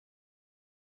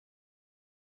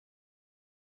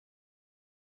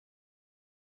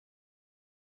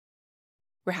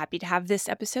We're happy to have this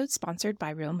episode sponsored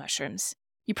by Real Mushrooms.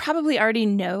 You probably already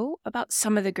know about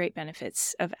some of the great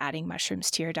benefits of adding mushrooms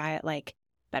to your diet, like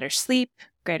better sleep,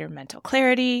 greater mental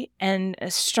clarity, and a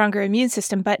stronger immune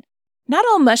system, but not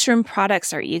all mushroom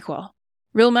products are equal.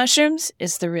 Real Mushrooms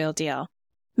is the real deal.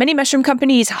 Many mushroom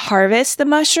companies harvest the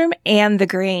mushroom and the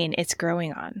grain it's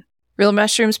growing on. Real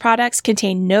Mushrooms products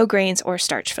contain no grains or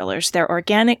starch fillers. They're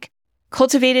organic,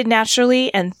 cultivated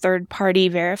naturally, and third-party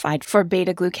verified for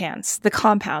beta-glucans, the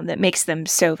compound that makes them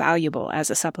so valuable as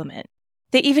a supplement.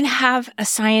 They even have a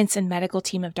science and medical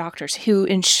team of doctors who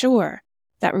ensure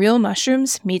that Real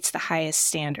Mushrooms meets the highest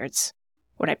standards.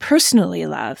 What I personally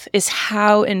love is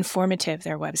how informative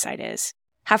their website is.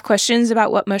 Have questions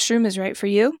about what mushroom is right for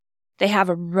you? They have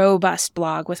a robust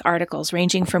blog with articles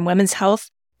ranging from women's health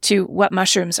to what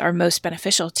mushrooms are most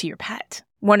beneficial to your pet.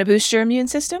 Want to boost your immune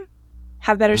system?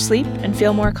 Have better sleep and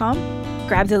feel more calm?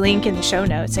 Grab the link in the show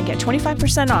notes and get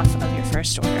 25% off of your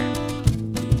first order.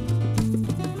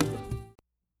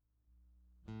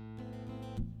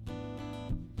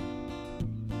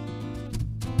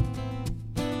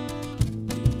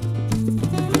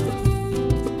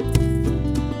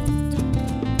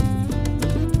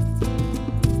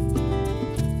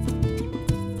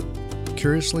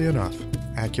 Curiously enough,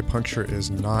 acupuncture is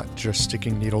not just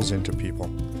sticking needles into people.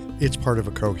 It's part of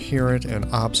a coherent and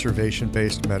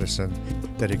observation-based medicine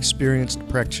that experienced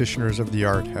practitioners of the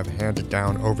art have handed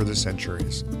down over the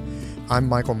centuries. I'm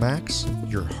Michael Max,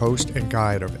 your host and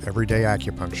guide of Everyday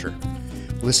Acupuncture.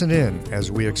 Listen in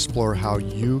as we explore how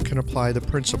you can apply the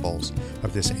principles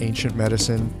of this ancient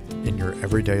medicine in your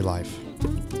everyday life.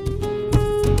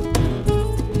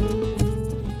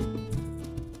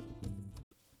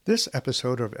 This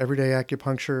episode of Everyday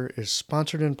Acupuncture is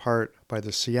sponsored in part by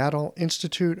the Seattle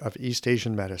Institute of East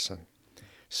Asian Medicine.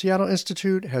 Seattle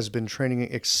Institute has been training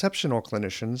exceptional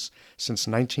clinicians since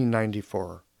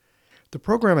 1994. The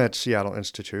program at Seattle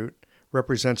Institute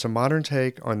represents a modern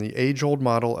take on the age-old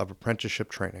model of apprenticeship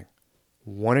training.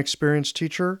 One experienced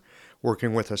teacher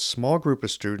working with a small group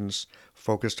of students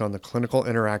focused on the clinical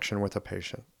interaction with a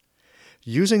patient.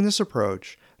 Using this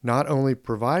approach not only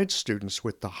provides students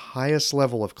with the highest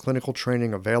level of clinical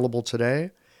training available today,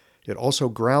 it also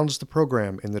grounds the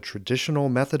program in the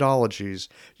traditional methodologies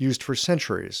used for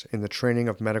centuries in the training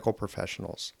of medical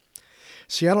professionals.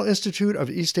 Seattle Institute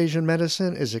of East Asian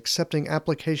Medicine is accepting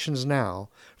applications now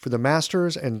for the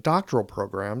master's and doctoral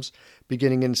programs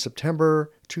beginning in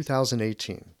September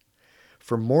 2018.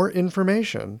 For more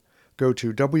information, go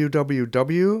to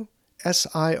www.siom.edu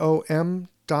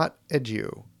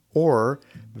or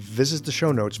visit the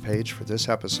show notes page for this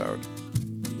episode.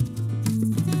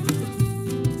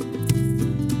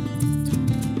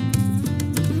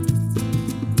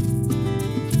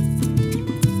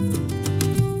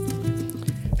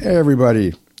 Hey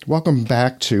everybody, welcome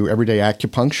back to Everyday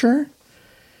Acupuncture.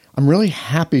 I'm really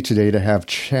happy today to have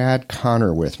Chad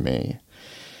Connor with me.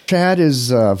 Chad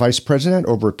is Vice President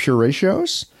over at Pure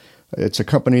Ratios. It's a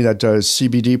company that does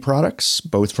CBD products,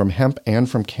 both from hemp and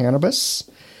from cannabis.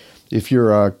 If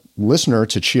you're a listener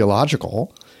to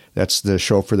Qiological, that's the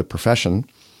show for the profession,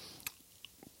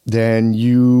 then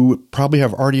you probably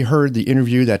have already heard the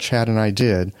interview that Chad and I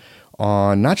did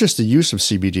on not just the use of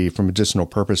CBD for medicinal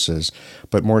purposes,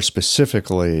 but more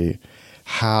specifically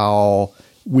how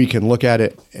we can look at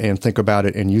it and think about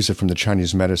it and use it from the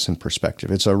Chinese medicine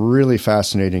perspective. It's a really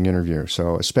fascinating interview,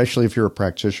 so especially if you're a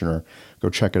practitioner, go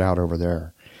check it out over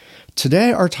there.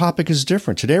 Today, our topic is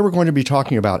different. Today, we're going to be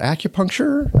talking about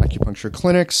acupuncture, acupuncture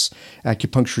clinics,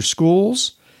 acupuncture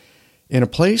schools, in a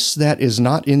place that is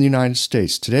not in the United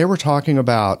States. Today, we're talking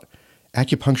about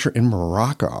acupuncture in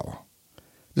Morocco.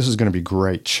 This is going to be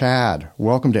great. Chad,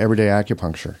 welcome to Everyday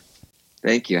Acupuncture.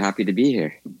 Thank you. Happy to be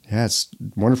here. Yeah, it's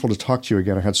wonderful to talk to you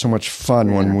again. I had so much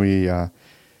fun when we had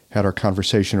our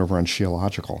conversation over on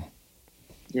Qiological.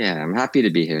 Yeah, I'm happy to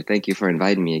be here. Thank you for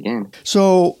inviting me again.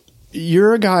 So,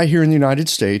 you're a guy here in the United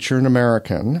States. You're an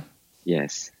American.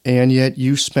 Yes. And yet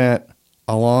you spent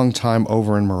a long time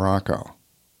over in Morocco.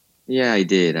 Yeah, I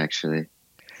did, actually.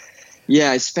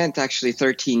 Yeah, I spent actually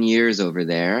 13 years over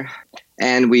there.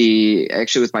 And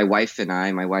with my wife and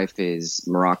I, my wife is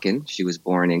Moroccan. She was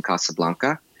born in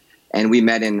Casablanca. And we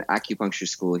met in acupuncture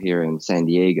school here in San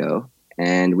Diego.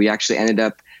 And we actually ended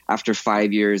up, after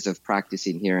 5 years of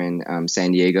practicing here in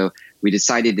San Diego, we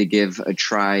decided to give a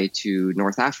try to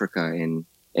North Africa in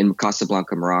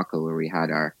Casablanca, Morocco, where we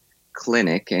had our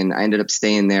clinic. And I ended up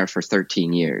staying there for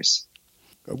 13 years.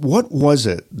 What was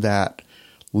it that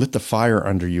lit the fire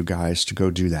under you guys to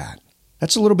go do that?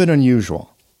 That's a little bit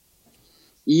unusual.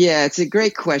 Yeah, it's a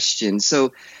great question.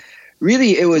 So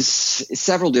Really, it was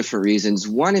several different reasons.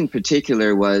 One in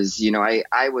particular was,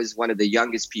 I was one of the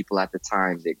youngest people at the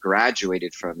time that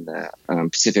graduated from the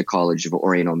Pacific College of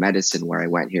Oriental Medicine, where I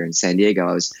went here in San Diego.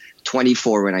 I was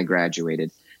 24 when I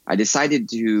graduated. I decided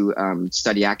to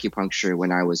study acupuncture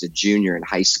when I was a junior in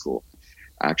high school.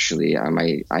 Actually,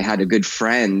 I had a good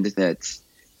friend that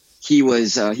he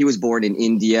was born in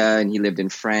India and he lived in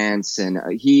France, and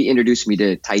he introduced me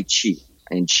to Tai Chi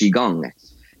and Qigong.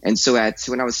 And so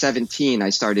when I was 17, I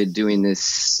started doing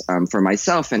this for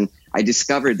myself, and I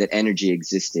discovered that energy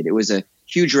existed. It was a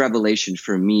huge revelation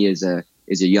for me as a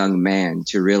young man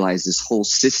to realize this whole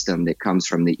system that comes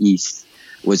from the East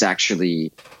was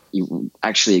actually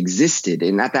existed.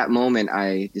 And at that moment,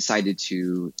 I decided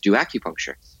to do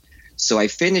acupuncture. So I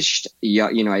finished,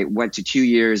 I went to 2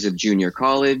 years of junior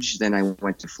college, then I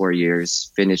went to 4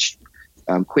 years, finished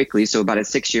quickly, so about a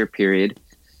 6-year period.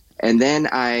 And then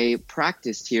I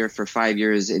practiced here for 5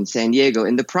 years in San Diego.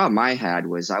 And the problem I had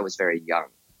was I was very young.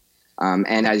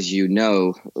 And as you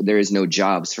know, there is no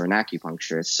jobs for an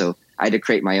acupuncturist. So I had to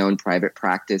create my own private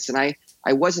practice. And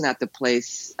I wasn't at the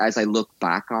place, as I look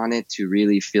back on it, to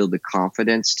really feel the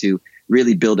confidence to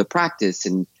really build a practice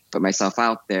and put myself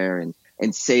out there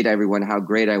and say to everyone how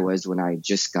great I was when I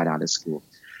just got out of school.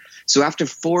 So after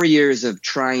 4 years of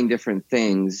trying different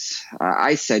things,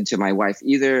 I said to my wife,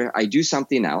 either I do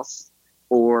something else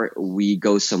or we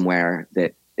go somewhere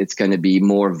that it's going to be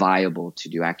more viable to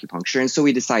do acupuncture. And so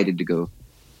we decided to go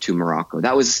to Morocco.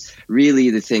 That was really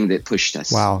the thing that pushed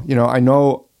us. Wow. I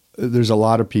know there's a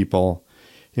lot of people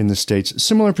in the States,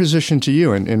 similar position to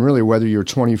you, and really whether you're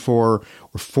 24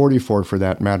 or 44 for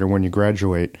that matter when you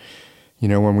graduate,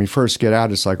 when we first get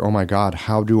out, it's like, oh my God,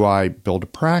 how do I build a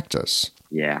practice?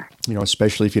 Yeah.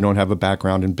 Especially if you don't have a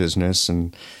background in business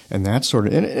and that sort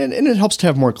of, and it helps to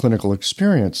have more clinical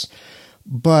experience.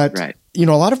 But, right. A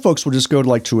lot of folks will just go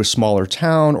to a smaller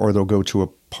town, or they'll go to a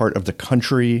part of the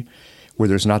country where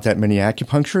there's not that many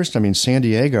acupuncturists. I mean, San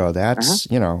Diego, that's,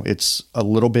 it's a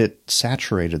little bit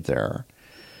saturated there.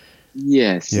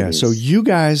 Yes. Yeah. So you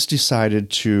guys decided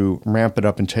to ramp it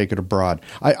up and take it abroad.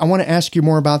 I want to ask you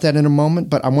more about that in a moment,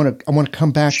 but I want to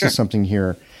come back to something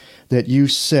here that you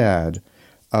said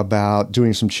about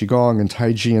doing some Qigong and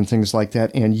Tai Chi and things like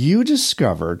that. And you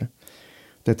discovered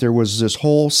that there was this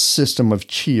whole system of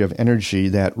Qi, of energy,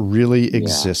 that really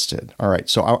existed. All right.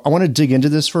 So I want to dig into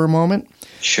this for a moment.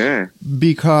 Sure.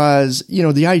 Because,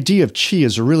 the idea of Qi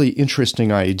is a really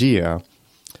interesting idea.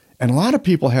 And a lot of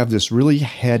people have this really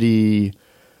heady,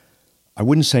 I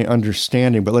wouldn't say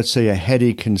understanding, but let's say a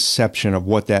heady conception of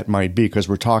what that might be. Because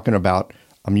we're talking about,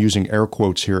 I'm using air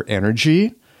quotes here,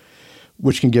 energy,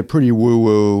 which can get pretty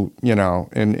woo-woo,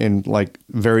 and like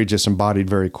very disembodied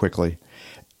very quickly.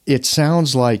 It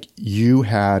sounds like you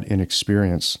had an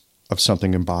experience of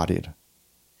something embodied.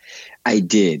 I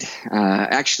did.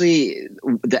 Actually,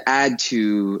 to add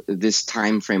to this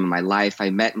time frame of my life,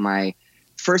 I met my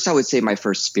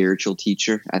first spiritual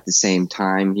teacher at the same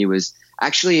time. He was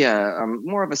actually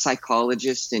more of a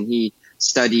psychologist, and he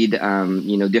studied,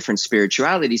 different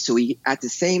spirituality. So he, at the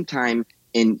same time,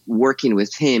 in working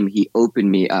with him, he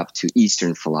opened me up to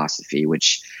Eastern philosophy,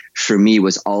 which for me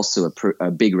was also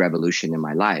a big revolution in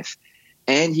my life.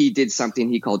 And he did something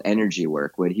he called energy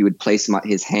work, where he would place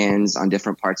his hands on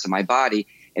different parts of my body.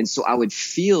 And so I would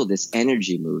feel this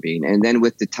energy moving. And then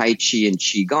with the Tai Chi and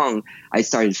Qigong, I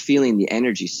started feeling the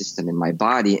energy system in my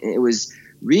body. And it was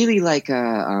really like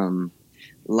I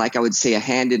would say a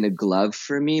hand in a glove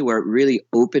for me, where it really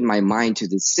opened my mind to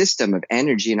the system of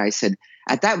energy. And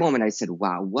at that moment, I said,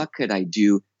 wow, what could I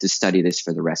do to study this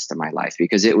for the rest of my life?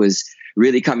 Because it was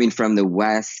really coming from the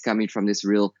West, coming from this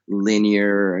real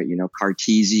linear,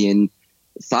 Cartesian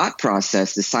thought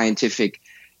process, the scientific.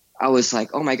 I was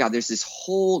like, oh my God, there's this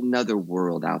whole nother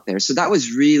world out there. So that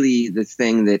was really the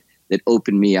thing that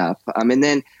opened me up. And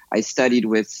then I studied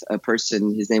with a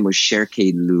person, his name was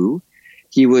Sherke Lu.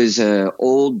 He was an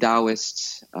old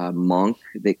Taoist monk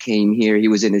that came here. He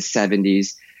was in his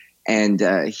 70s. And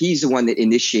he's the one that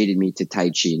initiated me to Tai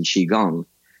Chi and Qigong.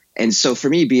 And so for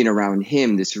me, being around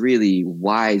him, this really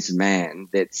wise man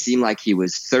that seemed like he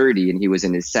was 30 and he was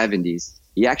in his 70s,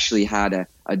 he actually had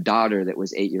a daughter that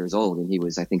was 8 years old, and he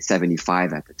was, I think,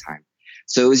 75 at the time.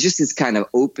 So it was just this kind of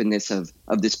openness of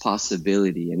this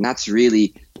possibility. And that's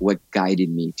really what guided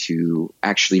me to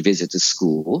actually visit the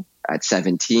school at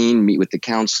 17, meet with the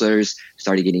counselors,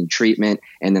 started getting treatment,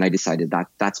 and then I decided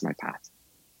that's my path.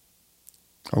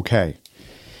 Okay.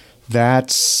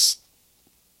 That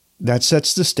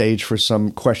sets the stage for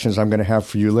some questions I'm going to have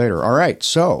for you later. All right.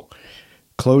 So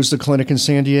close the clinic in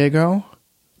San Diego,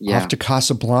 off to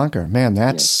Casablanca. Man,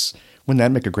 wouldn't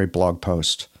that make a great blog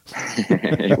post?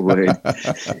 It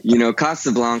would.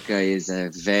 Casablanca is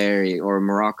or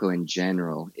Morocco in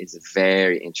general, is a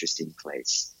very interesting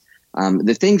place.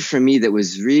 The thing for me that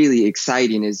was really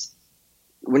exciting is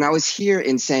when I was here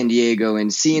in San Diego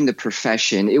and seeing the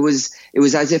profession, it was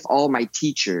as if all my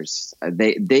teachers,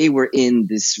 they were in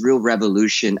this real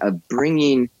revolution of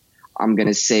bringing, I'm going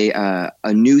to say,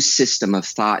 a new system of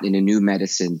thought and a new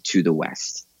medicine to the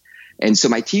West. And so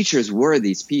my teachers were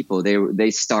these people.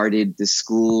 They started the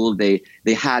school. They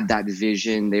had that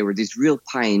vision. They were these real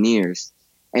pioneers.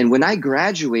 And when I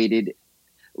graduated,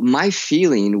 my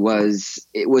feeling was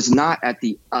it was not at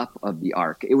the up of the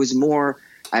arc. It was more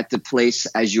at the place,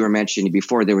 as you were mentioning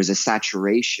before, there was a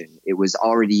saturation. It was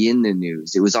already in the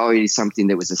news. It was already something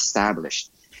that was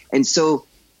established. And so,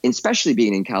 especially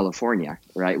being in California,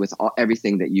 right, with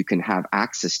everything that you can have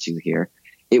access to here,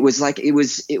 it was like it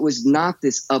was not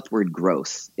this upward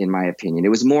growth, in my opinion. It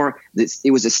was more this.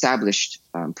 It was established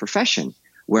profession.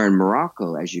 Where in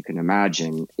Morocco, as you can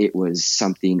imagine, it was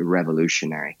something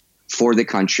revolutionary for the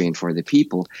country and for the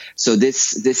people. So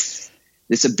this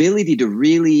ability to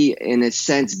really, in a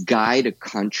sense, guide a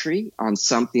country on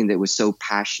something that was so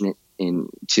passionate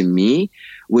to me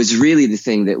was really the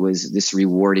thing that was this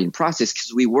rewarding process,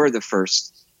 because we were the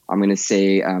first, I'm going to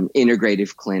say,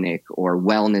 integrative clinic or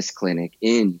wellness clinic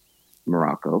in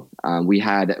Morocco.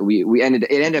 It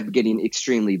ended up getting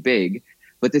extremely big.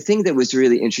 But the thing that was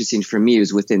really interesting for me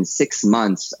was within 6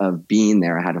 months of being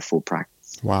there, I had a full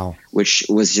practice. Wow. Which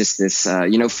was just this,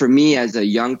 for me as a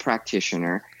young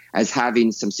practitioner, as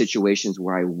having some situations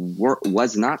where I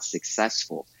was not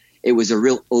successful, it was a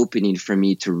real opening for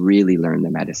me to really learn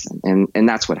the medicine. And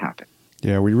that's what happened.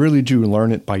 Yeah, we really do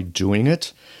learn it by doing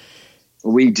it.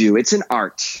 We do. It's an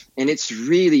art. And it's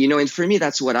really, and for me,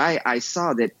 that's what I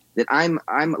saw, that I'm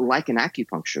like an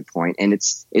acupuncture point, and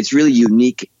it's really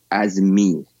unique as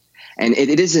me. And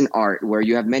it is an art where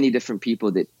you have many different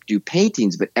people that do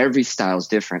paintings, but every style is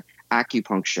different.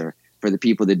 Acupuncture, for the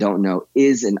people that don't know,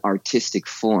 is an artistic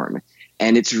form.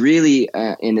 And it's really,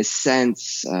 in a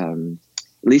sense, at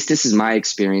least this is my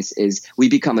experience, is we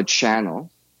become a channel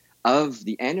of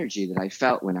the energy that I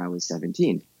felt when I was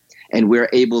 17. And we're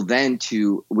able then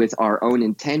to, with our own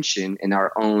intention and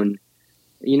our own,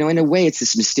 in a way, it's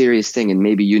this mysterious thing. And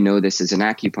maybe this as an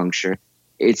acupuncture.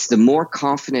 It's the more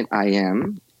confident I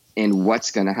am in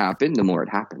what's going to happen, the more it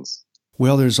happens.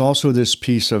 Well, there's also this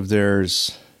piece of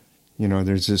there's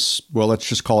this, well, let's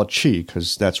just call it chi,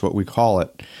 because that's what we call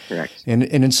it. Correct. And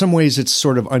in some ways, it's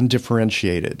sort of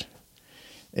undifferentiated.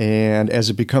 And as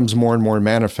it becomes more and more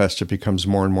manifest, it becomes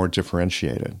more and more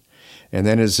differentiated. And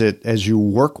then as you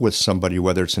work with somebody,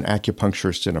 whether it's an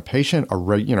acupuncturist and a patient,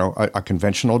 a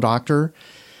conventional doctor,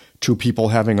 two people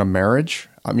having a marriage,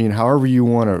 however you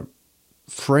want to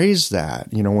phrase that,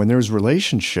 when there's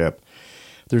relationship,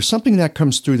 there's something that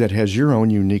comes through that has your own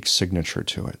unique signature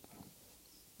to it.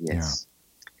 Yes.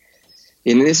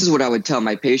 Yeah. And this is what I would tell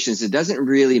my patients. It doesn't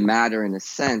really matter, in a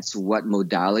sense, what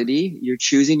modality you're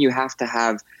choosing. You have to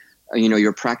have,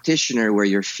 your practitioner where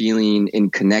you're feeling in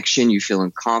connection, you feel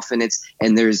in confidence,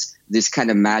 and there's this kind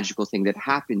of magical thing that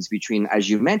happens between, as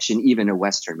you mentioned, even a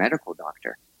Western medical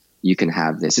doctor. You can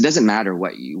have this. It doesn't matter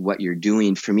what you're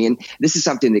doing for me. And this is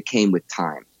something that came with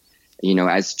time,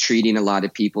 as treating a lot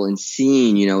of people and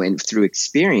seeing, and through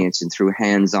experience and through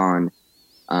hands-on,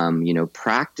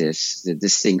 practice, that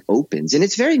this thing opens. And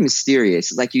it's very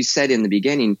mysterious. Like you said in the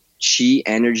beginning, chi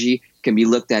energy can be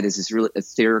looked at as this really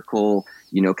ethereal,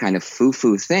 kind of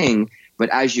foo-foo thing. But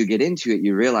as you get into it,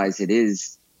 you realize it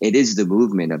is the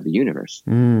movement of the universe.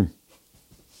 Yeah.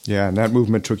 And that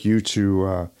movement took you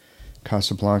to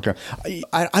Casablanca.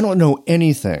 I don't know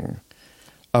anything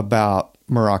about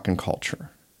Moroccan culture.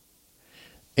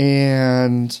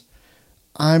 And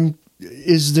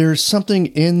is there something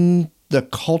in the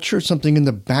culture, something in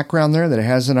the background there that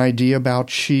has an idea about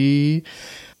chi?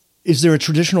 Is there a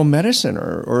traditional medicine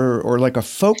or like a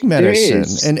folk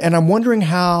medicine? And I'm wondering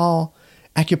how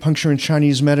acupuncture and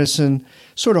Chinese medicine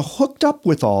sort of hooked up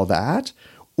with all that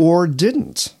or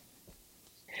didn't.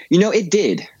 It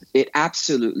did. It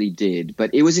absolutely did.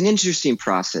 But it was an interesting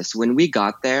process. When we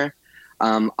got there,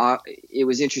 it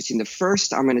was interesting. The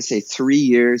first, I'm going to say 3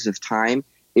 years of time,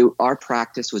 our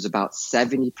practice was about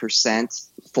 70%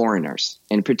 foreigners,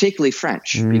 and particularly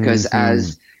French, because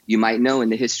as you might know, in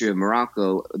the history of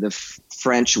Morocco, the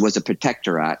French was a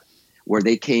protectorate where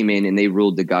they came in and they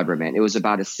ruled the government. It was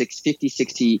about a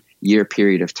 60 year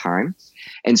period of time.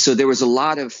 And so there was a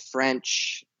lot of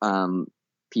French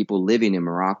people living in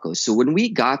Morocco. So when we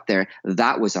got there,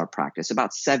 that was our practice,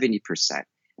 about 70%.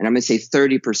 And I'm going to say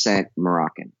 30%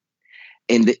 Moroccan.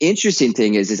 And the interesting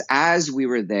thing is as we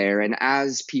were there and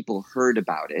as people heard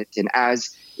about it and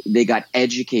as they got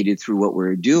educated through what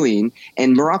we're doing,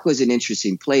 and Morocco is an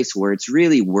interesting place where it's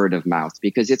really word of mouth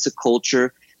because it's a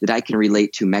culture that I can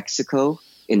relate to Mexico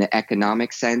in the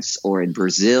economic sense or in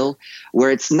Brazil,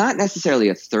 where it's not necessarily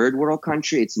a third world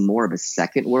country. It's more of a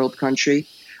second world country.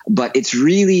 But it's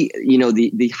really,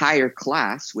 the higher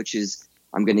class, which is,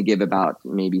 I'm going to give about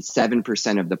maybe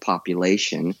 7% of the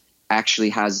population, actually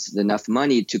has enough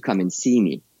money to come and see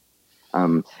me.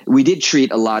 We did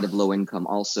treat a lot of low income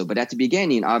also, but at the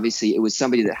beginning, obviously, it was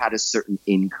somebody that had a certain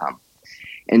income.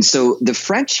 And so the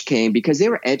French came because they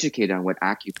were educated on what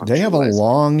acupuncture was. They have a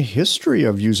long history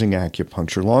of using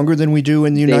acupuncture, longer than we do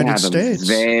in the United States.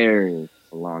 They have a very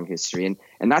long history.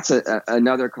 And that's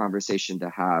another conversation to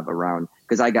have around,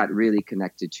 because I got really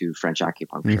connected to French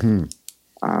acupuncture.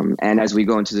 Mm-hmm. And as we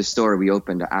go into the store, we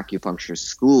opened an acupuncture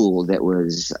school that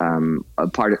was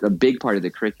a big part of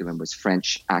the curriculum was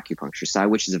French acupuncture style,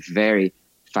 which is a very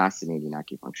fascinating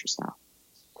acupuncture style.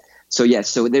 So yes,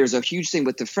 so there's a huge thing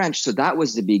with the French. So that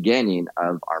was the beginning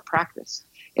of our practice.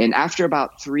 And after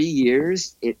about 3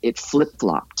 years, it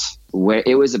flip-flopped, where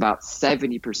it was about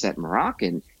 70%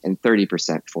 Moroccan and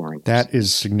 30% foreign. That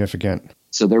is significant.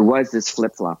 So there was this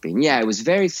flip-flopping. Yeah, it was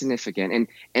very significant.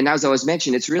 And as I was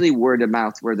mentioning, it's really word of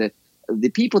mouth, where the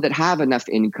people that have enough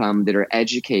income, that are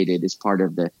educated as part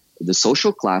of the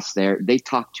social class there, they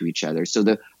talk to each other. So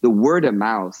the word of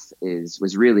mouth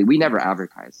was really, we never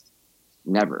advertised.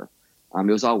 Never. It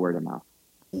was all word of mouth.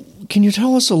 Can you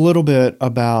tell us a little bit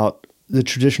about the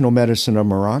traditional medicine of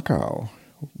Morocco?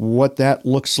 What that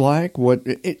looks like?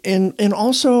 And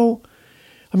also,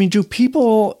 I mean, do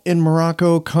people in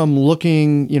Morocco come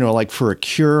looking, like for a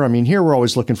cure? I mean, here we're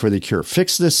always looking for the cure.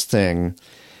 Fix this thing.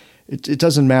 It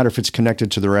doesn't matter if it's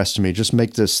connected to the rest of me. Just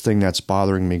make this thing that's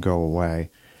bothering me go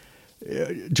away.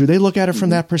 Do they look at it from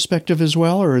that perspective as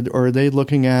well? Or are they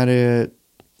looking at it,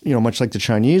 much like the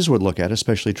Chinese would look at it,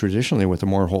 especially traditionally, with a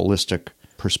more holistic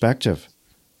perspective?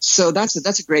 So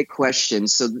that's a great question.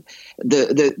 So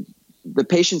the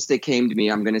patients that came to me,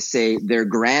 I'm going to say their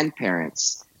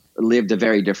grandparents lived a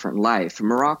very different life.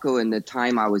 Morocco, in the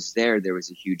time I was there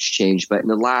was a huge change. But in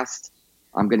the last,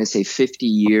 I'm going to say 50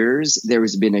 years, there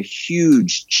has been a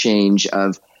huge change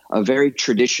of a very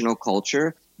traditional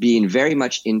culture being very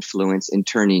much influenced and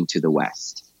turning to the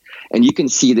West. And you can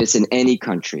see this in any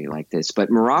country like this. But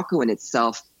Morocco in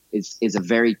itself is a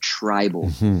very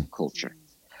tribal culture.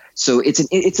 So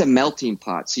it's a melting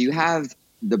pot. So you have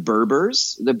the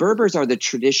Berbers. The Berbers are the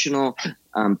traditional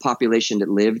population that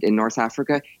lived in North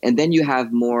Africa. And then you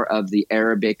have more of the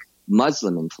Arabic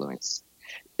Muslim influence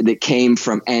that came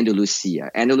from Andalusia.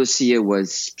 Andalusia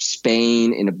was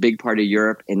Spain in a big part of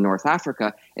Europe and North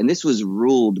Africa. And this was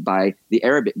ruled by the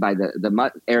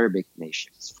Arabic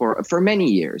nations for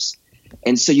many years.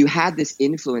 And so you had this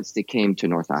influence that came to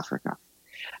North Africa.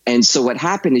 And so what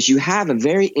happened is you have a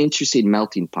very interesting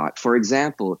melting pot. For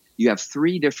example, you have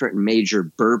 3 different major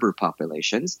Berber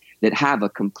populations that have a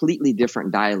completely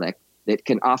different dialect that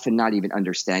can often not even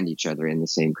understand each other in the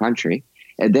same country.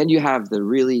 And then you have the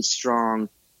really strong,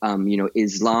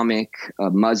 Islamic,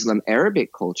 Muslim,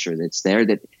 Arabic culture that's there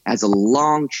that has a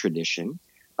long tradition.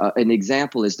 An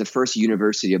example is the first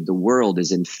university of the world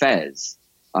is in Fez,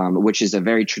 which is a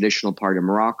very traditional part of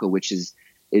Morocco, which is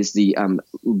the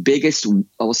biggest,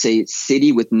 I will say,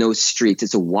 city with no streets.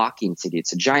 It's a walking city.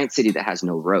 It's a giant city that has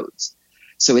no roads.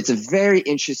 So it's a very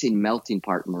interesting melting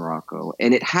pot in Morocco.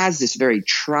 And it has this very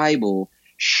tribal,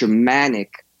 shamanic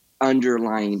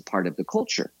underlying part of the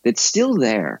culture that's still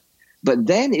there. But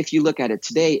then if you look at it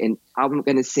today, and I'm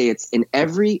going to say it's in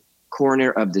every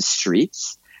corner of the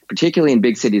streets, particularly in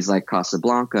big cities like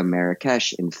Casablanca,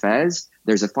 Marrakesh, and Fez,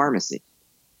 there's a pharmacy.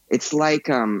 It's like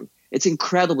it's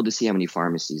incredible to see how many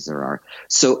pharmacies there are.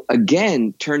 So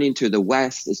again, turning to the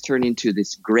West is turning to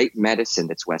this great medicine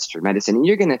that's Western medicine.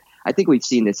 And I think we've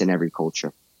seen this in every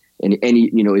culture, in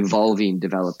any, evolving,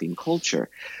 developing culture.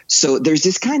 So there's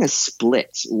this kind of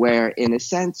split where, in a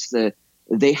sense,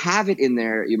 they have it in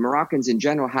Moroccans in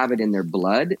general have it in their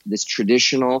blood, this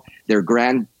traditional, their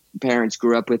grandparents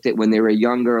grew up with it when they were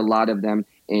younger. A lot of them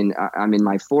I'm in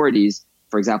my 40s.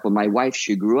 For example, my wife,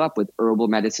 she grew up with herbal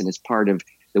medicine as part of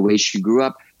the way she grew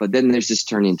up, but then there's this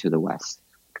turning to the West.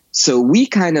 So we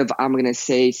kind of, I'm going to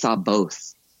say, saw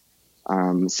both.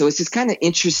 So it's this kind of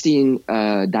interesting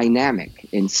dynamic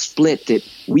and split that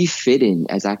we fit in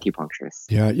as acupuncturists.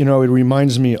 Yeah, it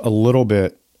reminds me a little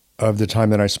bit of the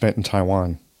time that I spent in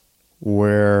Taiwan,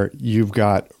 where you've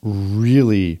got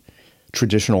really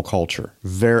traditional culture,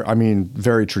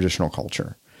 very traditional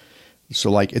culture. So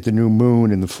like at the new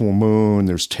moon and the full moon,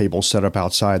 there's tables set up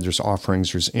outside, there's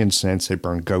offerings, there's incense, they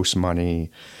burn ghost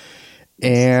money.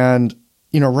 And,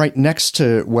 right next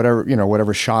to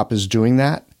whatever shop is doing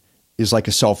that is like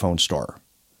a cell phone store,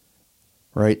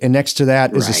 right? And next to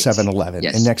that is a 7-Eleven.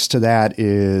 Yes. And next to that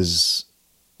is,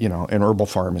 an herbal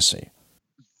pharmacy.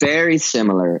 Very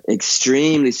similar,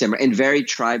 extremely similar, and very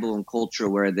tribal and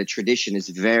cultural, where the tradition is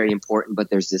very important, but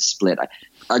there's this split.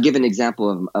 I'll give an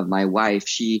example of my wife.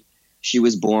 She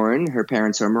was born, her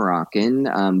parents are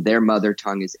Moroccan. Their mother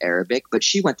tongue is Arabic, but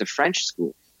she went to French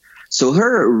school. So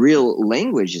her real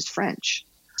language is French.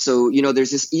 So,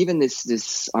 there's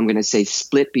this I'm going to say,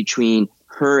 split between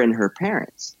her and her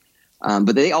parents.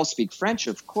 But they all speak French,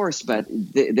 of course, but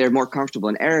they're more comfortable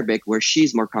in Arabic, where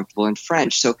she's more comfortable in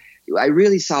French. So I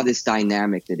really saw this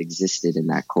dynamic that existed in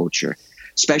that culture,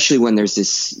 especially when there's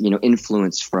this,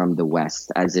 influence from the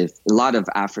West, as if a lot of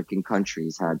African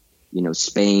countries had,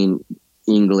 Spain,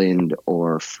 England,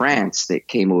 or France that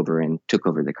came over and took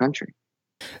over the country.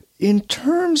 In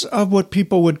terms of what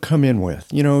people would come in with,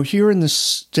 here in the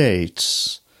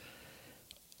States,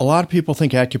 a lot of people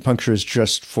think acupuncture is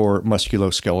just for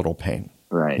musculoskeletal pain.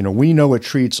 Right. We know it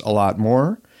treats a lot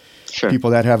more. Sure. People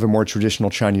that have a more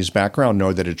traditional Chinese background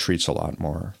know that it treats a lot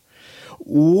more.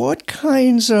 What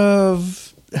kinds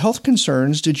of health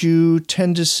concerns did you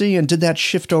tend to see, and did that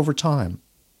shift over time?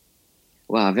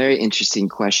 Wow, very interesting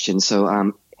question.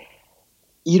 So,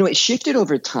 it shifted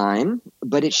over time,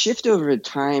 but it shifted over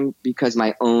time because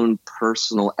my own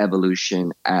personal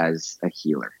evolution as a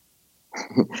healer.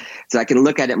 So I can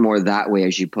look at it more that way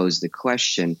as you pose the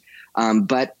question.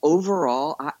 But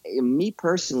overall, me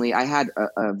personally, I had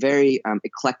a very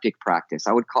eclectic practice.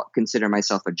 I would consider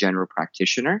myself a general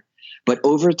practitioner. But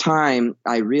over time,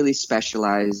 I really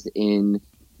specialized in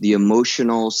the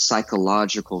emotional,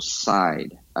 psychological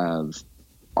side of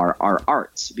our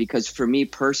arts. Because for me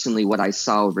personally, what I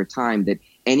saw over time, that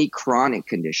any chronic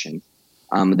condition,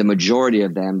 the majority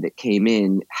of them that came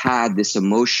in had this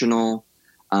emotional,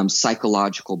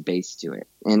 psychological base to it.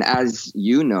 And as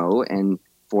you know, and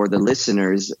for the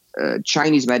listeners,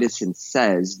 Chinese medicine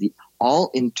says all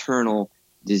internal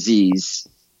disease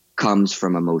comes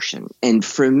from emotion. And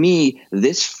for me,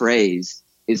 this phrase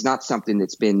is not something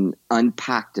that's been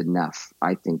unpacked enough,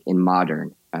 I think, in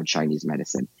modern Chinese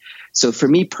medicine. So for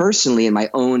me personally, in my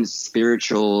own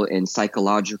spiritual and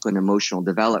psychological and emotional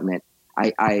development,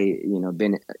 I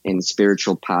been in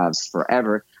spiritual paths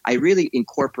forever. I really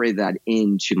incorporated that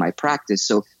into my practice.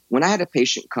 So when I had a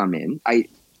patient come in,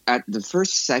 at the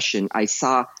first session, I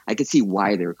could see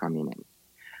why they were coming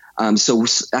in. So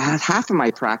half of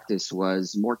my practice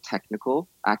was more technical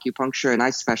acupuncture, and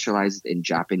I specialized in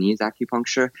Japanese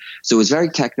acupuncture. So it was very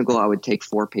technical. I would take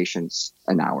 4 patients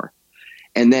an hour.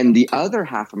 And then the other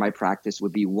half of my practice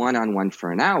would be one-on-one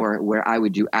for an hour, where I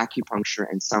would do acupuncture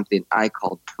and something I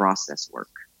called process work,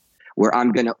 where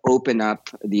I'm going to open up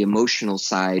the emotional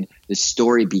side, the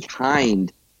story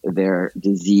behind their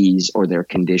disease or their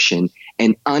condition,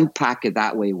 and unpack it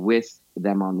that way with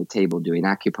them on the table doing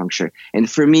acupuncture. And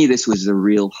for me, this was the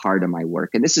real heart of my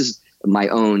work. And this is my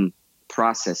own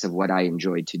process of what I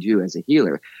enjoyed to do as a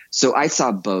healer. So I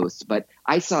saw both, but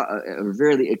I saw a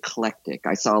really eclectic.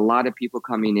 I saw a lot of people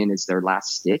coming in as their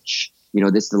last stitch.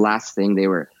 This is the last thing.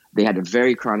 They had a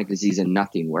very chronic disease and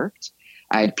nothing worked.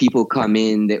 I had people come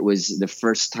in that was the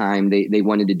first time they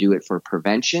wanted to do it for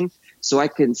prevention. So I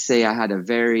can say I had a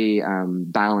very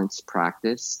balanced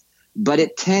practice, but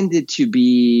it tended to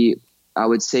be, I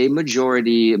would say,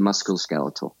 majority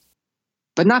musculoskeletal.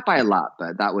 But not by a lot,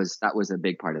 but that was a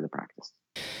big part of the practice.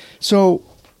 So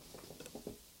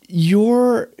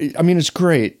it's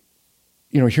great,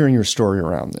 hearing your story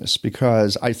around this,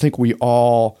 because I think we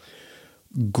all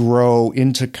grow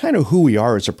into kind of who we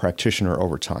are as a practitioner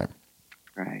over time.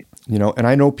 Right. And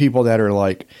I know people that are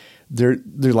like, they're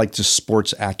like the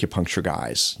sports acupuncture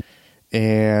guys,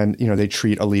 and, they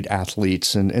treat elite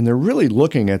athletes, and they're really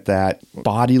looking at that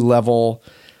body level,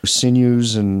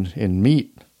 sinews and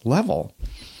meat level.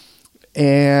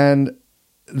 And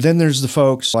then there's the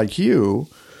folks like you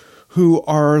who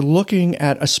are looking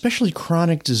at especially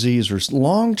chronic disease or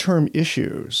long-term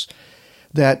issues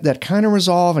that kind of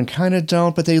resolve and kind of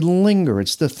don't, but they linger.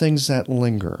 It's the things that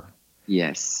linger.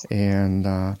 Yes.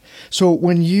 And so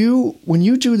when you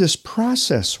do this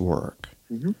process work,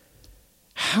 mm-hmm.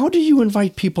 How do you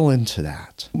invite people into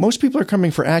that? Most people are coming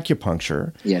for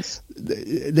acupuncture. Yes.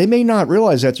 They may not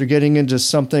realize that they're getting into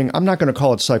something. I'm not going to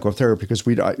call it psychotherapy because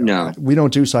we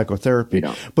don't do psychotherapy. We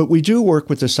don't. But we do work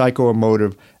with the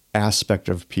psychoemotive aspect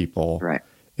of people, right,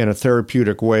 in a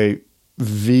therapeutic way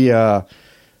via,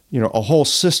 a whole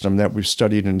system that we've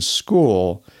studied in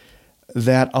school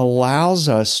that allows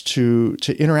us to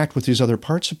interact with these other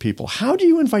parts of people. How do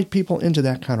you invite people into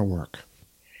that kind of work?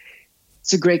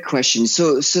 It's a great question.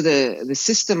 So the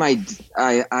system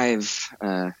I've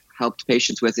helped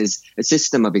patients with is a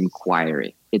system of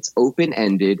inquiry. It's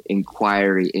open-ended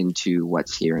inquiry into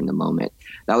what's here in the moment.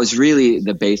 That was really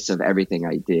the base of everything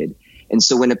I did. And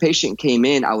so when a patient came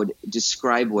in, I would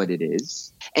describe what it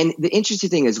is. And the interesting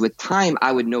thing is with time,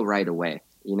 I would know right away.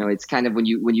 You know, it's kind of when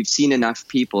you've seen enough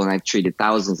people, and I've treated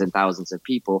thousands and thousands of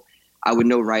people, I would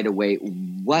know right away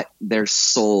what their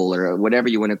soul or whatever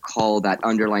you want to call that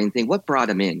underlying thing, what brought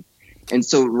them in. And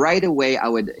so right away,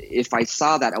 if I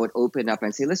saw that, I would open up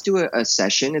and say, let's do a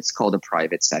session. It's called a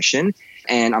private session.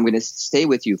 And I'm going to stay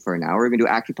with you for an hour. We're going to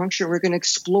do acupuncture. We're going to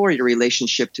explore your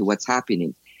relationship to what's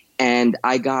happening. And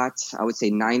I would say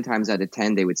 9 times out of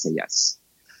 10, they would say yes.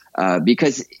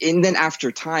 And then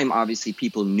after time, obviously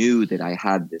people knew that I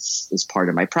had this part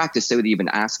of my practice. They would even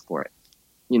ask for it.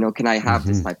 You know, can I have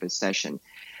this type of session?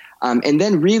 And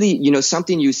then really, you know,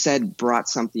 something you said brought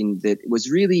something that was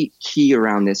really key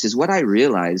around this is what I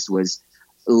realized was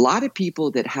a lot of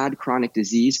people that had chronic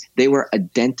disease, they were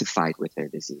identified with their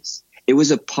disease. It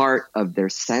was a part of their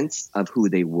sense of who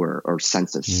they were or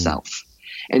sense of self.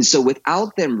 And so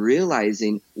without them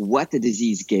realizing what the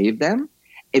disease gave them,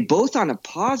 it both on a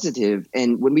positive,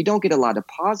 and when we don't get a lot of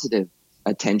positive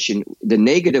attention, the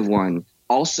negative one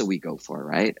also we go for,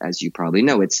 right? As you probably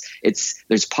know,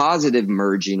 there's positive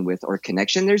merging with or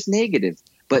connection, there's negative,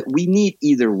 but we need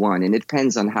either one. And it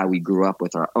depends on how we grew up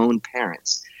with our own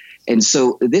parents. And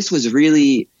so this was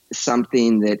really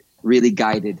something that really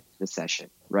guided the session,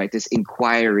 right? This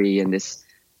inquiry and this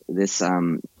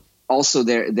also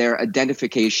their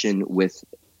identification with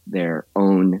their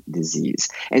own disease.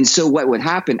 And so what would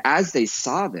happen as they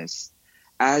saw this,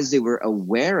 as they were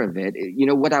aware of it, you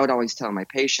know, what I would always tell my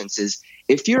patients is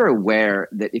if you're aware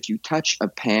that if you touch a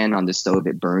pan on the stove,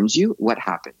 it burns you, what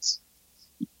happens?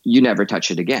 You never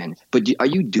touch it again. But are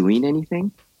you doing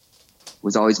anything?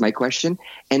 Was always my question.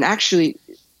 And actually,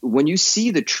 when you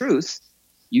see the truth,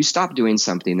 you stop doing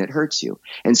something that hurts you.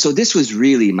 And so this was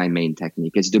really my main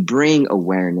technique, is to bring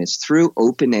awareness through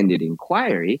open-ended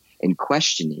inquiry and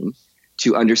questioning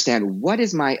to understand what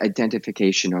is my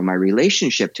identification or my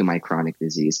relationship to my chronic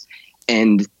disease.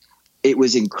 And it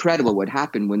was incredible what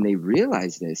happened when they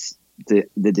realized this, the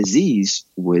disease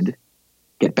would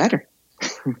get better.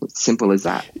 Simple as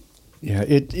that. Yeah,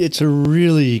 it's a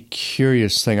really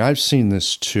curious thing. I've seen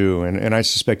this too, and I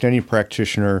suspect any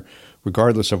practitioner,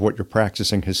 regardless of what you're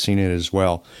practicing, has seen it as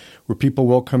well, where people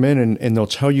will come in and they'll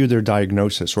tell you their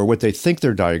diagnosis or what they think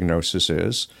their diagnosis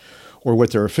is or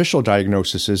what their official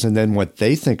diagnosis is and then what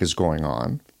they think is going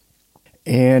on.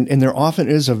 And there often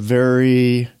is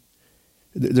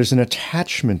there's an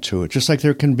attachment to it, just like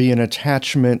there can be an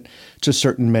attachment to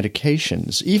certain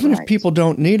medications, even if people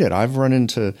don't need it. I've run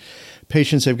into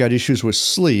patients, they've got issues with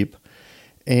sleep,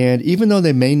 and even though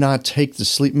they may not take the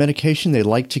sleep medication, they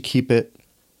like to keep it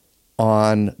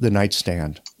on the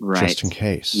nightstand just in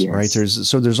case, right?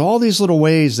 There's all these little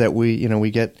ways that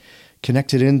we get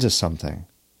connected into something.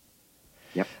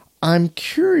 Yep. I'm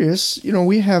curious,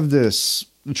 we have this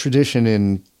tradition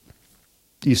in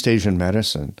East Asian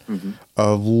medicine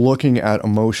of looking at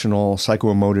emotional,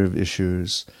 psychoemotive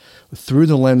issues through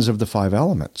the lens of the 5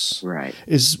 elements. Right.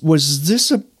 Was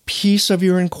this a piece of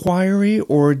your inquiry,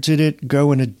 or did it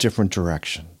go in a different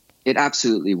direction? It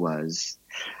absolutely was.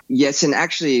 Yes, and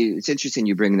actually, it's interesting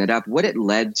you bring that up. What it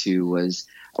led to was,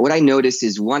 what I noticed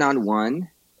is one-on-one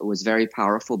was very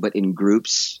powerful, but in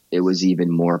groups, it was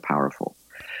even more powerful.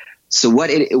 So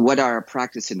what our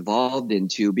practice involved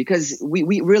into, because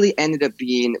we really ended up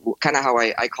being kind of how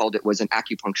I called it, was an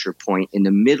acupuncture point in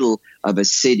the middle of a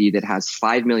city that has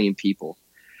 5 million people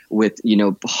with,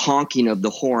 honking of the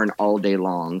horn all day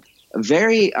long.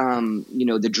 Very,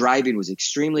 the driving was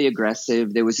extremely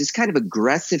aggressive. There was this kind of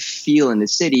aggressive feel in the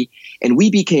city, and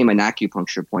we became an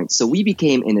acupuncture point. So we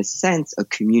became, in a sense, a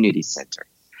community center.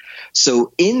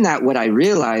 So in that, what I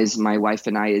realized, my wife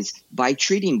and I, is by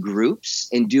treating groups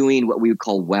and doing what we would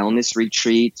call wellness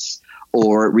retreats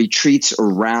or retreats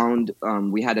around,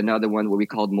 we had another one where we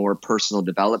called more personal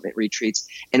development retreats,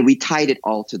 and we tied it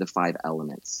all to the 5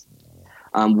 elements,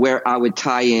 where I would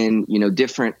tie in,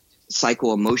 different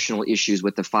psycho-emotional issues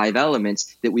with the 5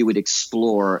 elements that we would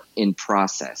explore in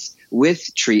process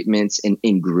with treatments and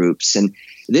in groups. And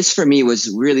this for me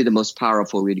was really the most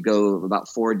powerful. We'd go about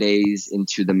 4 days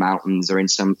into the mountains or in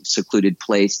some secluded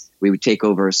place. We would take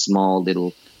over a small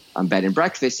little bed and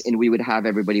breakfast, and we would have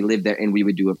everybody live there, and we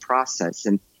would do a process.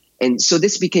 And so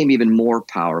this became even more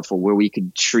powerful, where we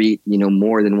could treat,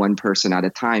 more than one person at a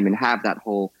time and have that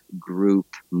whole group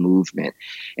movement.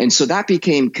 And so that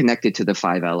became connected to the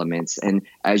 5 elements. And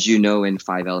as you know, in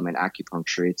 5-element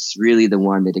acupuncture, it's really the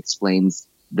one that explains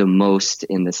the most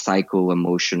in the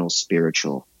psycho-emotional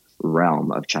spiritual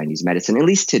realm of Chinese medicine, at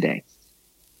least today.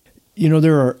 You know,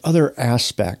 there are other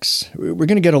aspects. We're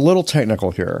going to get a little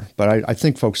technical here, but I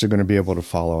think folks are going to be able to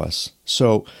follow us.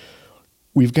 So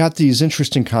we've got these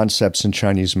interesting concepts in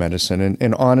Chinese medicine.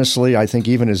 And honestly, I think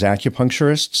even as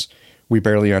acupuncturists, we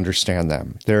barely understand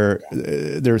them. They're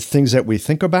things that we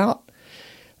think about.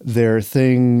 They're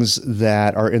things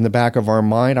that are in the back of our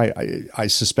mind. I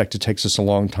suspect it takes us a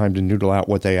long time to noodle out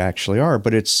what they actually are,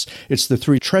 but it's the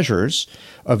 3 treasures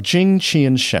of Jing, Qi,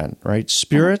 and Shen, right?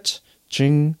 Spirit,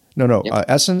 Jing,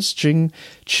 essence, Jing,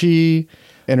 Qi,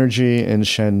 energy, and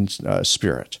Shen,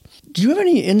 spirit. Do you have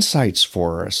any insights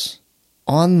for us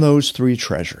on those 3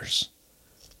 treasures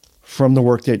from the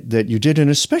work that you did, and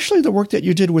especially the work that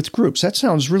you did with groups? That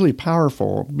sounds really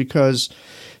powerful because,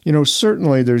 you know,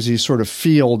 certainly there's these sort of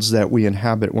fields that we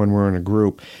inhabit when we're in a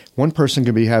group. One person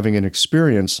could be having an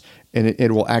experience and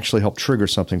it will actually help trigger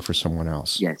something for someone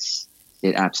else. Yes,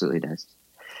 it absolutely does.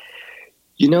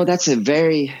 You know, that's a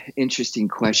very interesting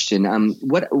question.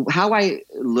 How I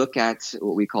look at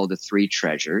what we call the 3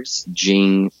 treasures,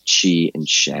 Jing, Qi, and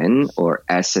Shen, or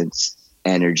essence,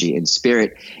 energy, and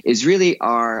spirit, is really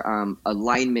our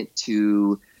alignment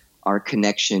to our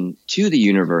connection to the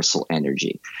universal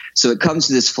energy. So it comes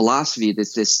to this philosophy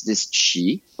that this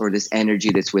Qi, or this energy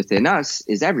that's within us,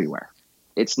 is everywhere.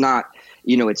 It's not,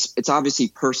 you know, it's obviously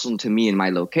personal to me in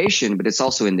my location, but it's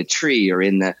also in the tree, or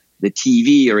in the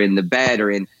TV, or in the bed,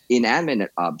 or in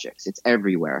inanimate objects. It's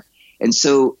everywhere. And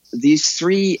so these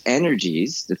 3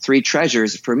 energies, the 3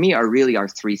 treasures, for me are really our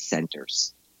 3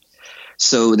 centers.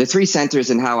 So the 3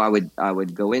 centers, and how I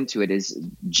would go into it, is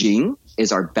Jing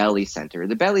is our belly center.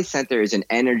 The belly center is an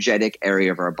energetic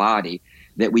area of our body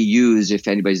that we use if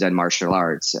anybody's done martial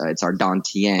arts. It's our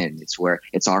dantian.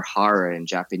 It's our hara in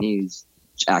Japanese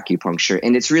acupuncture,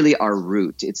 and it's really our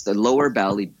root. It's the lower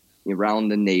belly, around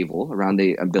the navel, around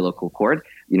the umbilical cord.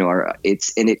 You know,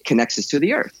 it connects us to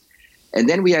the earth. And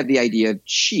then we have the idea of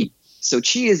Qi. So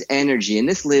Qi is energy, and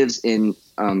this lives in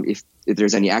if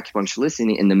there's any acupuncture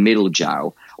listening, in the middle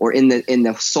jiao, or in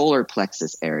the solar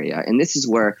plexus area. And this is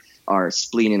where our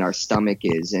spleen and our stomach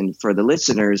is. And for the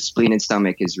listeners, spleen and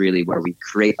stomach is really where we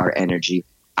create our energy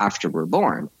after we're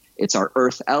born. It's our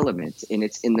earth element, and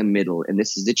it's in the middle. And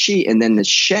this is the Qi. And then the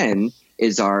Shen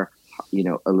is our, you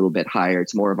know, a little bit higher.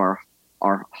 It's more of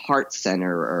our heart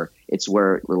center, or it's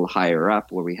where a little higher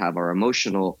up, where we have our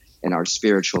emotional and our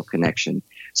spiritual connection.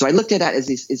 So I looked at that as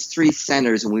these 3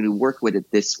 centers, and we work with it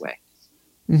this way.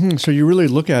 Mm-hmm. So you really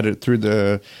look at it through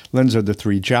the lens of the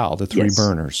 3 jiao, the 3 yes,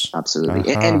 burners.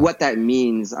 Absolutely. Uh-huh. And what that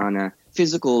means on a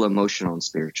physical, emotional, and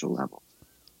spiritual level.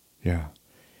 Yeah.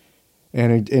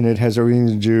 And it has everything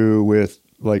to do with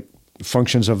like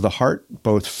functions of the heart,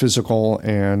 both physical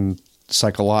and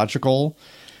psychological,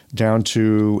 down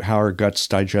to how our guts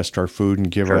digest our food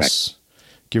and give Correct. us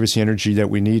the energy that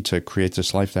we need to create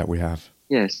this life that we have.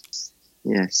 Yes.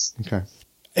 Yes. Okay.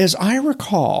 As I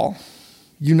recall,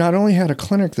 you not only had a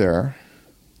clinic there,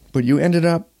 but you ended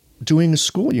up doing a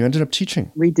school. You ended up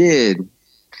teaching. We did.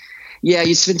 Yeah,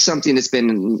 it's been something that's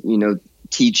been, you know,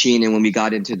 teaching. And when we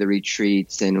got into the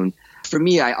retreats, and for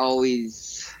me, I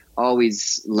always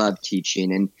loved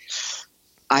teaching. And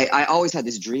I always had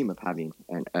this dream of having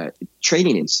a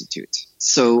training institute.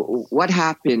 So what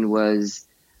happened was,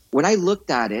 when I looked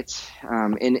at it,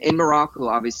 in Morocco,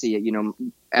 obviously, you know,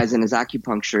 as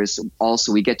acupuncturists,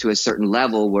 also we get to a certain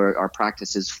level where our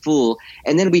practice is full,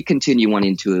 and then we continue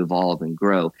wanting to evolve and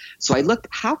grow. So I looked,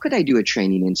 how could I do a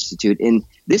training institute? And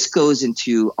this goes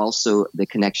into also the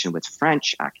connection with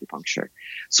French acupuncture.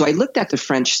 So I looked at the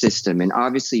French system, and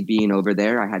obviously being over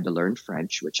there, I had to learn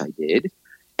French, which I did.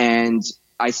 And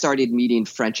I started meeting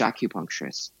French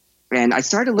acupuncturists. And I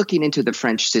started looking into the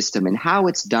French system and how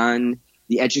it's done,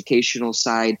 the educational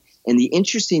side. And the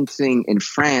interesting thing in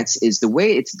France is the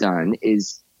way it's done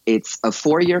is it's a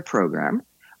 4-year program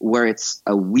where it's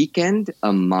a weekend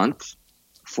a month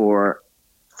for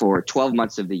 12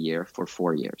 months of the year for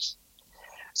 4 years.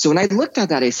 So when I looked at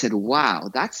that, I said, wow,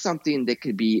 that's something that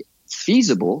could be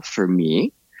feasible for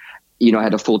me. You know, I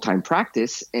had a full-time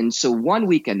practice. And so 1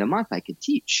 weekend a month I could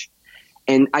teach.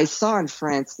 And I saw in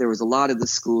France, there was a lot of the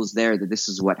schools there that this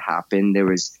is what happened. There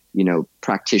was, you know,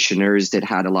 practitioners that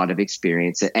had a lot of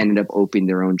experience that ended up opening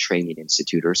their own training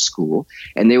institute or school,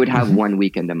 and they would have 1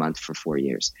 weekend a month for 4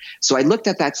 years. So I looked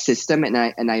at that system, and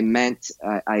I met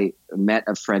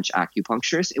a French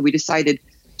acupuncturist, and we decided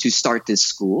to start this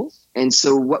school. And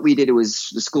so what we did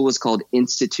was, the school was called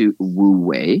Institute Wu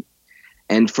Wei.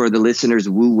 And for the listeners,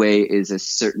 Wu Wei is a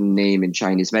certain name in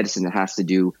Chinese medicine that has to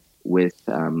do with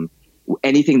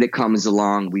anything that comes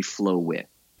along, we flow with.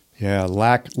 Yeah,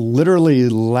 literally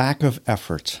lack of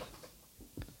effort,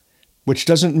 which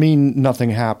doesn't mean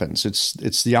nothing happens.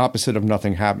 It's the opposite of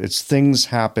nothing happens. It's things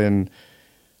happen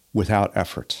without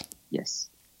effort. Yes.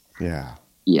 Yeah.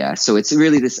 Yeah. So it's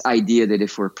really this idea that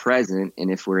if we're present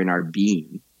and if we're in our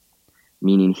being,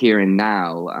 meaning here and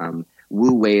now,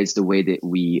 Wu Wei is the way that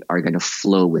we are going to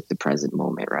flow with the present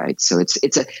moment, right? So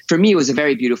for me, it was a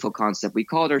very beautiful concept. We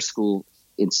called our school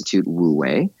institute Wu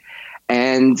Wei.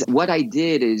 And what I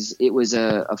did is it was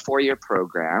a 4-year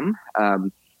program.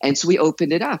 And so we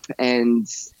opened it up, and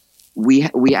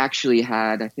we actually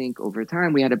had, I think over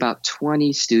time, we had about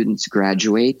 20 students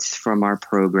graduate from our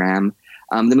program.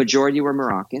 The majority were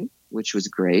Moroccan, which was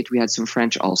great. We had some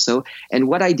French also. And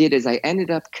what I did is I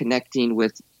ended up connecting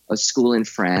with a school in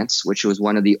France, which was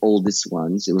one of the oldest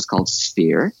ones. It was called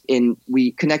Sphere. And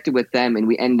we connected with them, and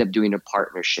we ended up doing a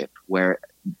partnership where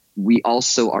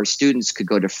our students could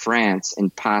go to France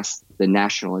and pass the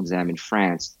national exam in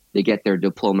France. They get their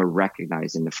diploma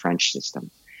recognized in the French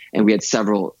system. And we had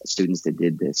several students that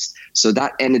did this. So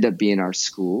that ended up being our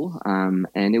school. And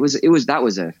that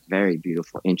was a very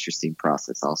beautiful, interesting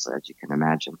process also, as you can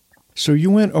imagine. So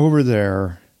you went over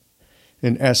there,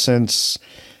 in essence,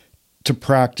 to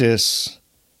practice,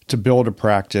 to build a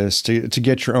practice, to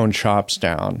get your own chops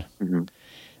down. Mm-hmm.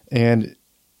 And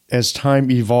as time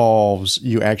evolves,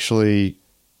 you actually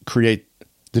create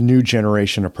the new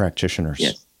generation of practitioners.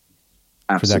 Yes.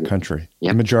 For that country,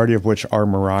 yep. The majority of which are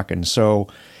Moroccan. So,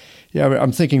 yeah,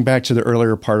 I'm thinking back to the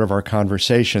earlier part of our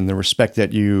conversation, the respect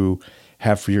that you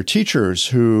have for your teachers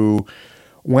who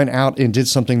went out and did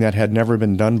something that had never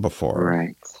been done before.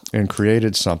 Right. And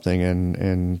created something,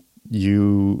 and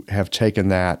you have taken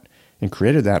that and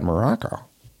created that in Morocco.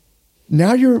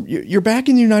 Now you're back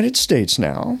in the United States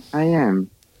now. I am.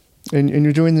 And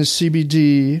you're doing this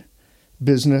CBD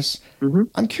business. Mm-hmm.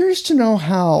 I'm curious to know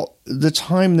how the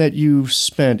time that you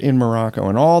spent in Morocco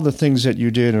and all the things that you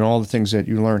did and all the things that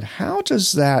you learned, how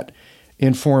does that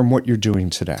inform what you're doing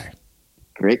today?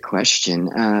 Great question.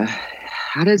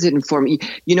 How does it inform me?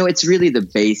 It's really the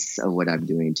base of what I'm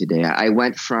doing today. I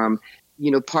went from,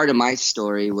 part of my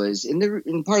story was,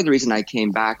 and part of the reason I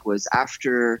came back was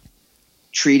after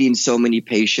treating so many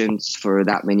patients for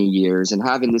that many years and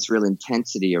having this real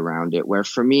intensity around it, where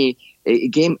for me,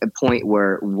 it came a point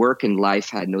where work and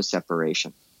life had no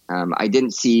separation. I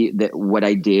didn't see that what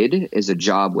I did as a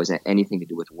job was anything to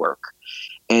do with work.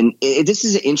 And this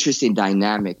is an interesting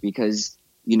dynamic because,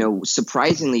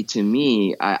 surprisingly to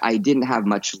me, I didn't have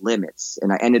much limits,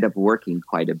 and I ended up working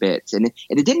quite a bit. And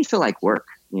it didn't feel like work.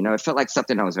 It felt like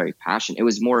something I was very passionate. It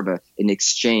was more of an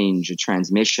exchange, a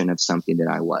transmission of something that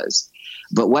I was.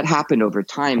 But what happened over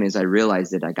time is I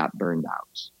realized that I got burned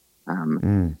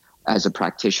out. As a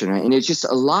practitioner. And it's just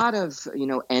a lot of,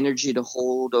 energy to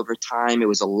hold over time. It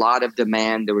was a lot of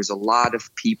demand. There was a lot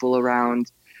of people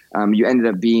around. You ended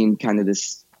up being kind of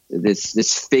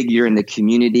this figure in the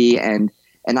community. And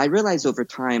I realized over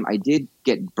time, I did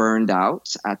get burned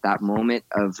out at that moment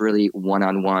of really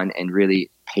one-on-one and really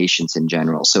patients in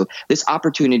general. So this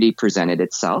opportunity presented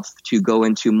itself to go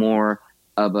into more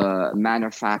of a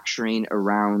manufacturing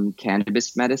around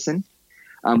cannabis medicine.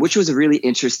 Which was a really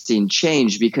interesting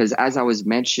change because as I was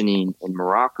mentioning in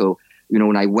Morocco,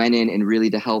 when I went in and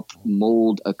really to help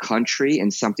mold a country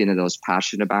and something that I was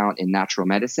passionate about in natural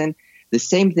medicine, the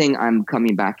same thing I'm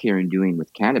coming back here and doing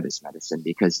with cannabis medicine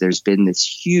because there's been this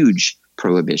huge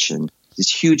prohibition, this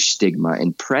huge stigma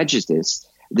and prejudice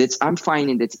I'm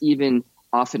finding that's even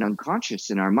often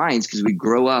unconscious in our minds because we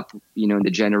grow up, in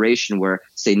the generation where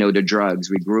say no to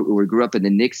drugs. We grew up in the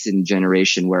Nixon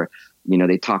generation where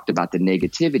they talked about the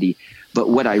negativity. But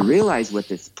what I realized with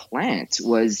this plant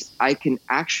was I can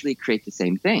actually create the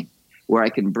same thing where I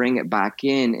can bring it back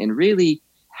in and really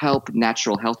help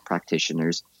natural health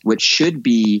practitioners, which should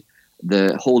be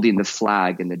the holding the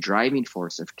flag and the driving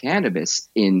force of cannabis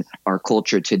in our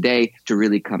culture today to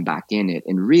really come back in it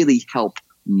and really help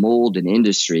mold an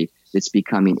industry that's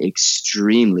becoming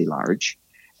extremely large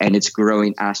and it's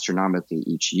growing astronomically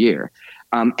each year.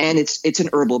 And it's an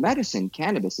herbal medicine.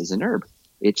 Cannabis is an herb.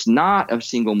 It's not a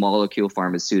single molecule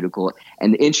pharmaceutical.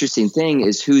 And the interesting thing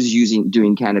is who's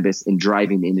doing cannabis and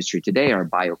driving the industry today are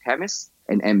biochemists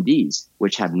and MDs,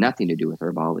 which have nothing to do with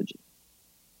herbology.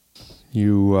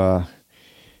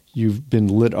 You've been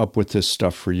lit up with this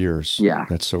stuff for years. Yeah.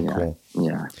 That's so cool.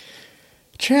 Yeah.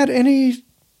 Chad, any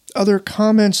other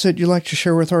comments that you'd like to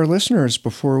share with our listeners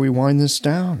before we wind this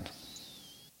down?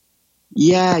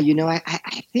 Yeah,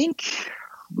 I think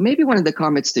maybe one of the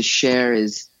comments to share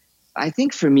is, I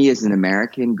think for me as an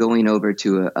American, going over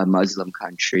to a Muslim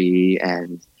country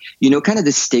and, kind of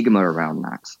the stigma around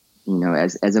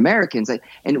that, as Americans.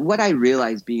 And what I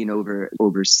realized being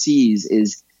overseas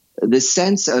is the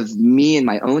sense of me and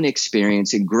my own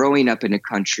experience in growing up in a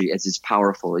country as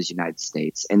powerful as the United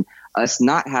States, and us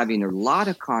not having a lot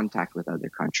of contact with other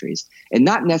countries, and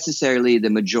not necessarily the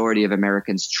majority of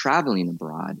Americans traveling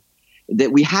abroad,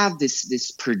 that we have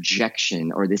this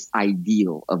projection or this idea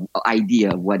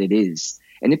of what it is,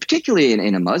 and particularly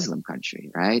in a Muslim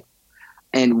country, right?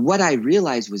 And what I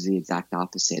realized was the exact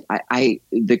opposite.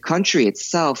 The country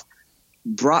itself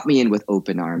brought me in with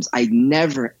open arms. I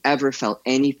never, ever felt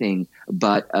anything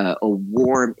but a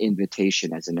warm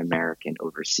invitation as an American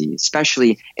overseas,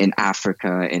 especially in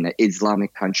Africa, in an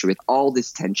Islamic country with all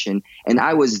this tension. And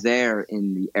I was there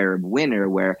in the Arab Winter,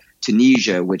 where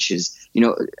Tunisia, which is,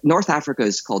 North Africa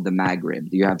is called the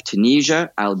Maghreb. You have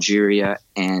Tunisia, Algeria,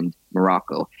 and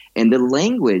Morocco. And the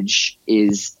language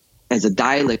is as a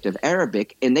dialect of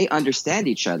Arabic, and they understand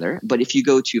each other. But if you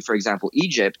go to, for example,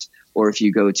 Egypt, or if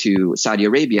you go to Saudi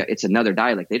Arabia, it's another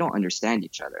dialect. They don't understand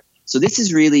each other. So this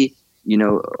is really,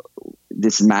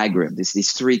 this Maghreb,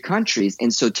 these three countries.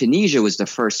 And so Tunisia was the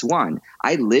first one.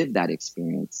 I lived that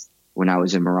experience when I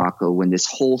was in Morocco, when this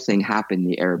whole thing happened,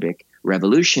 the Arabic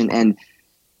Revolution. And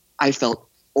I felt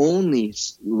only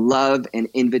love and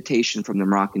invitation from the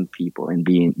Moroccan people and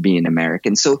being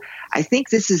American. So I think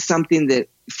this is something that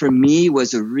for me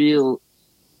was a real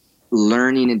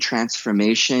learning and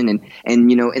transformation.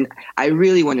 And I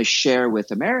really want to share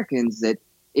with Americans that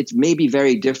it's maybe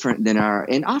very different than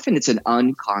and often it's an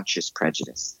unconscious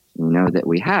prejudice, that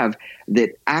we have,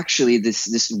 that actually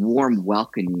this warm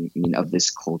welcoming of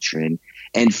this culture.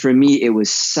 And for me, it was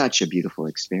such a beautiful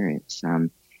experience.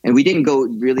 And we didn't go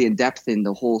really in depth in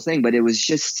the whole thing, but it was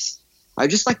just, I'd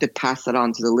just like to pass that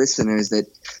on to the listeners that,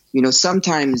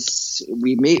 sometimes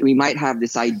we might have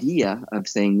this idea of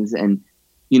things, and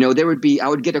I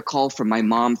would get a call from my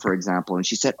mom, for example, and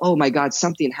she said, "Oh my God,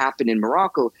 something happened in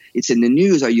Morocco. It's in the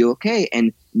news. Are you okay?"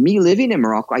 And me living in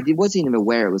Morocco, I wasn't even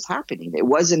aware it was happening. It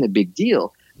wasn't a big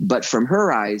deal. But from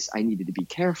her eyes, I needed to be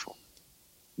careful.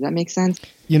 Does that make sense?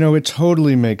 It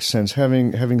totally makes sense.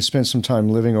 Having spent some time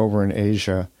living over in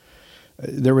Asia,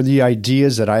 there were the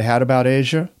ideas that I had about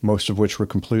Asia, most of which were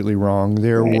completely wrong.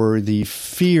 There were the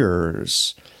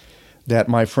fears that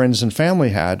my friends and family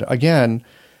had. Again,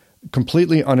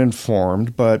 completely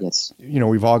uninformed, but yes.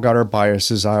 We've all got our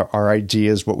biases, our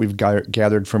ideas, what we've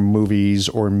gathered from movies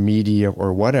or media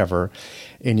or whatever.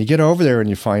 And you get over there and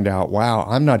you find out, wow,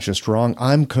 I'm not just wrong,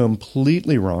 I'm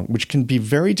completely wrong, which can be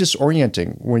very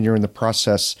disorienting when you're in the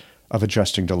process of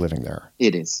adjusting to living there.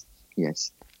 It is.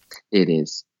 Yes, it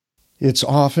is. It's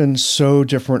often so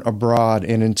different abroad.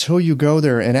 And until you go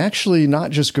there, and actually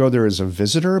not just go there as a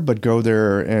visitor, but go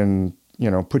there and,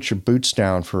 put your boots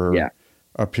down for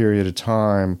a period of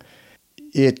time,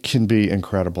 it can be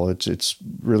incredible. It's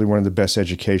really one of the best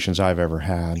educations I've ever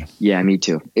had. Yeah, me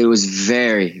too. It was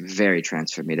very, very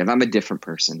transformative. I'm a different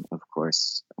person, of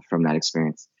course, from that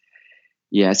experience.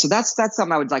 Yeah, so that's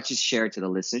something I would like to share to the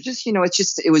listeners.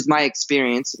 It was my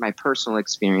experience, my personal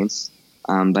experience,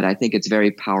 but I think it's a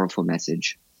very powerful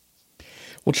message.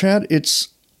 Well, Chad, it's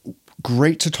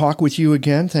great to talk with you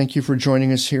again. Thank you for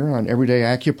joining us here on Everyday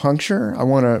Acupuncture. I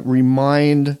want to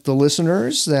remind the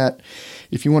listeners that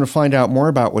if you want to find out more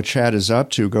about what Chad is up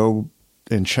to, go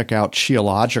and check out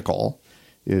Qiological.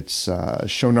 It's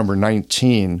show number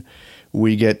 19.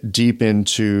 We get deep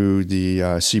into the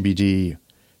CBD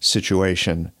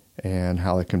situation and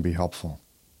how it can be helpful.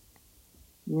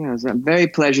 Yeah, it's a very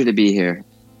pleasure to be here,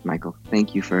 Michael.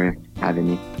 Thank you for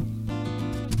having me.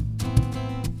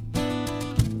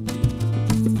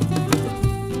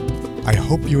 I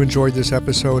hope you enjoyed this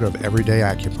episode of Everyday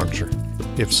Acupuncture.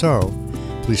 If so,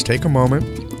 please take a moment,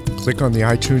 click on the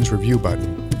iTunes review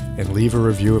button, and leave a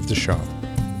review of the show.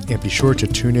 And be sure to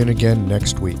tune in again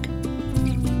next week.